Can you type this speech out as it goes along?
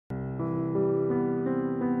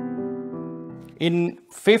In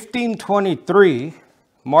 1523,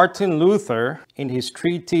 Martin Luther, in his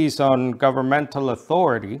treatise on governmental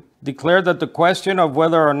authority, declared that the question of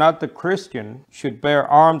whether or not the Christian should bear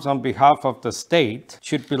arms on behalf of the state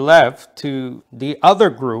should be left to the other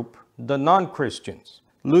group, the non-Christians.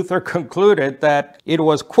 Luther concluded that it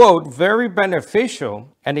was, quote, very beneficial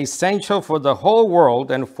and essential for the whole world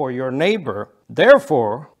and for your neighbor.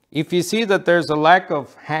 Therefore, if you see that there's a lack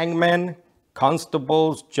of hangmen,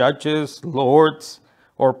 constables, judges, lords,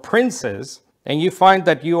 or princes, and you find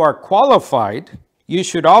that you are qualified, you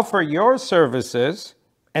should offer your services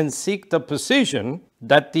and seek the position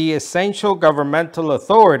that the essential governmental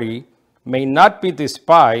authority may not be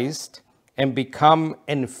despised and become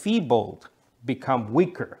enfeebled, become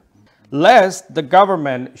weaker, lest the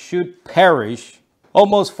government should perish.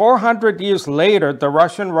 Almost 400 years later, the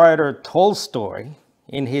Russian writer Tolstoy,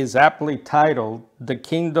 in his aptly titled The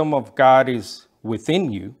Kingdom of God is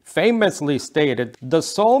Within You, famously stated, the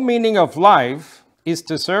sole meaning of life is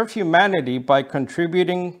to serve humanity by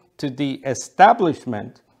contributing to the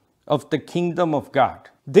establishment of the kingdom of God.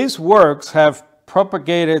 These works have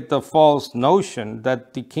propagated the false notion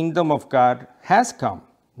that the kingdom of God has come.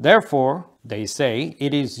 Therefore, they say,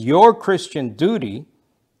 it is your Christian duty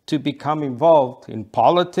to become involved in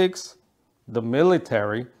politics, the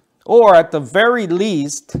military, or at the very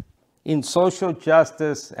least in social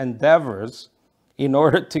justice endeavors in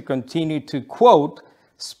order to continue to, quote,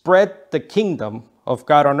 spread the kingdom of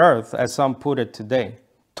God on earth, as some put it today.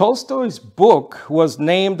 Tolstoy's book was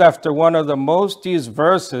named after one of the most used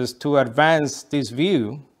verses to advance this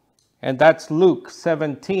view, and that's Luke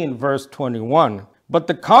 17, verse 21. But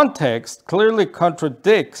the context clearly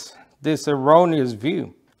contradicts this erroneous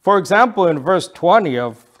view. For example, in verse 20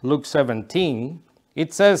 of Luke 17,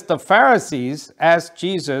 it says the Pharisees asked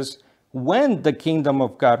Jesus when the kingdom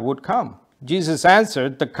of God would come. Jesus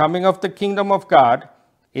answered, the coming of the kingdom of God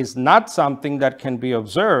is not something that can be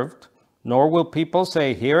observed, nor will people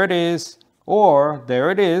say, here it is, or there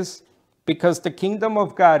it is, because the kingdom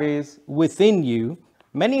of God is within you.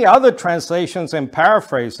 Many other translations and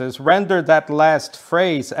paraphrases render that last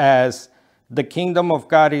phrase as the kingdom of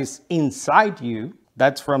God is inside you.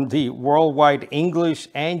 That's from the Worldwide English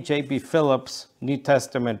and J.B. Phillips New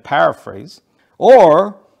Testament paraphrase.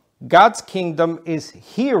 Or, God's kingdom is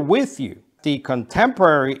here with you, the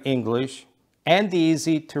contemporary English and the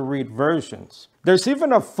easy-to-read versions. There's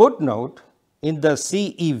even a footnote in the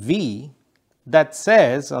CEV that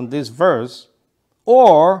says on this verse,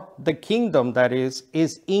 or the kingdom, that is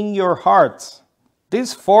in your hearts.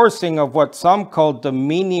 This forcing of what some call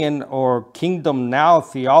dominion or kingdom now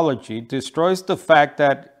theology destroys the fact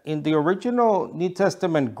that in the original New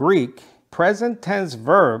Testament Greek, present tense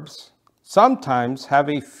verbs sometimes have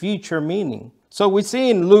a future meaning. So we see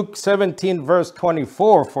in Luke 17, verse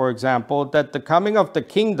 24, for example, that the coming of the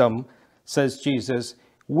kingdom, says Jesus,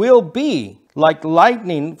 will be like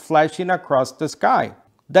lightning flashing across the sky.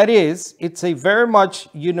 That is, it's a very much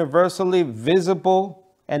universally visible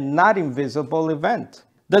and not invisible event.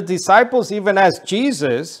 The disciples even asked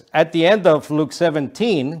Jesus at the end of Luke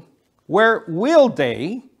 17, where will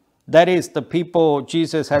they, that is the people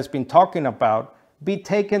Jesus has been talking about, be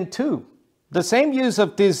taken to? The same use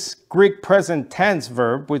of this Greek present tense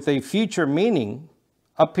verb with a future meaning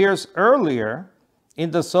appears earlier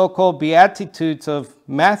in the so-called Beatitudes of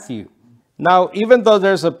Matthew. Now, even though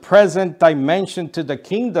there's a present dimension to the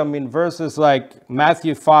kingdom in verses like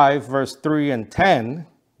Matthew 5, verse 3 and 10,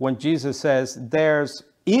 when Jesus says, theirs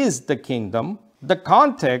is the kingdom, the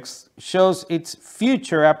context shows its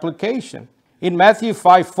future application. In Matthew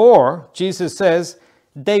 5:4, Jesus says,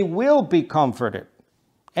 they will be comforted.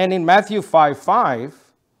 And in Matthew 5:5,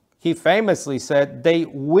 he famously said, they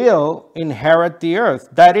will inherit the earth.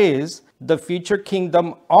 That is, the future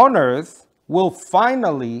kingdom on earth will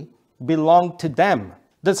finally belong to them.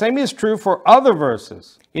 The same is true for other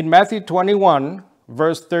verses. In Matthew 21,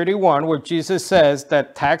 verse 31, where Jesus says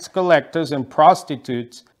that tax collectors and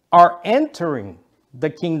prostitutes are entering the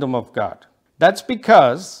kingdom of God. That's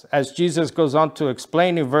because, as Jesus goes on to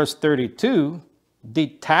explain in verse 32, the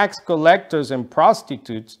tax collectors and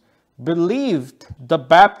prostitutes believed the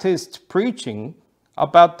Baptist's preaching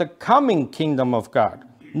about the coming kingdom of God.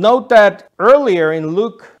 Note that earlier in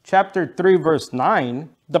Luke chapter 3, verse 9,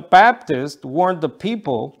 the Baptist warned the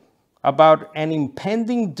people about an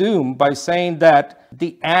impending doom by saying that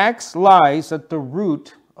the axe lies at the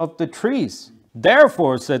root of the trees.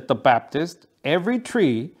 Therefore, said the Baptist, every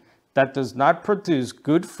tree that does not produce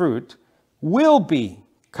good fruit will be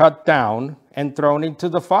cut down and thrown into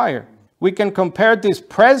the fire. We can compare this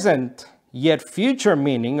present yet future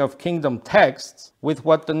meaning of kingdom texts with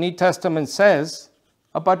what the New Testament says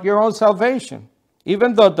about your own salvation.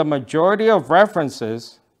 Even though the majority of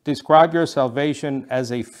references describe your salvation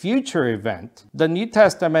as a future event, the New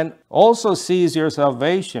Testament also sees your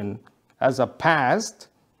salvation as a past.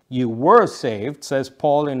 You were saved, says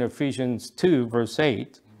Paul in Ephesians 2, verse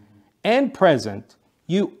 8, and present.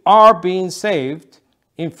 You are being saved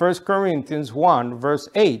in 1 Corinthians 1, verse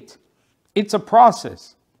 8. It's a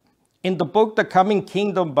process. In the book, The Coming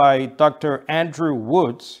Kingdom by Dr. Andrew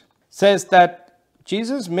Woods, says that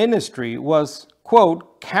Jesus' ministry was,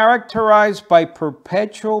 quote, characterized by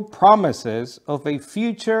perpetual promises of a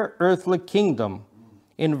future earthly kingdom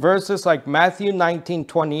in verses like Matthew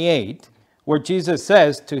 19:28, where Jesus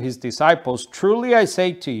says to his disciples, truly I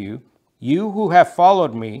say to you, you who have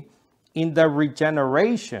followed me, in the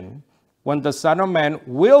regeneration, when the Son of Man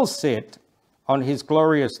will sit on his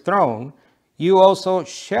glorious throne, you also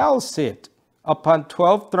shall sit upon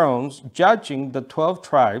 12 thrones, judging the 12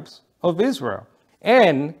 tribes of Israel.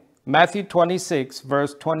 And Matthew 26,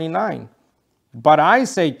 verse 29. But I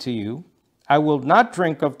say to you, I will not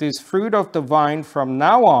drink of this fruit of the vine from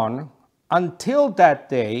now on until that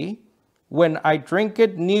day when I drink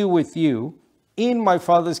it new with you in my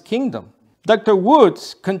Father's kingdom. Dr.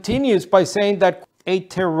 Woods continues by saying that a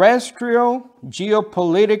terrestrial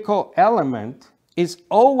geopolitical element is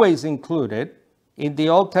always included in the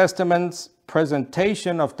Old Testament's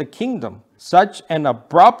presentation of the kingdom. Such an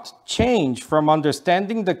abrupt change from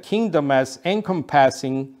understanding the kingdom as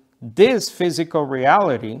encompassing this physical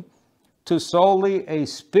reality to solely a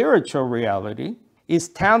spiritual reality is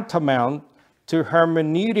tantamount to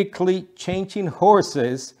hermeneutically changing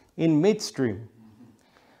horses in midstream.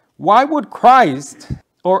 Why would Christ,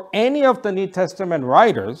 or any of the New Testament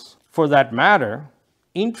writers, for that matter,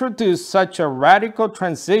 introduce such a radical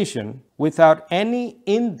transition without any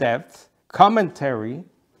in-depth commentary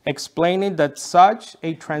explaining that such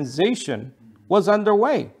a transition was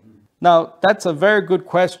underway? Now, that's a very good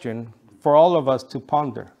question for all of us to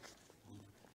ponder.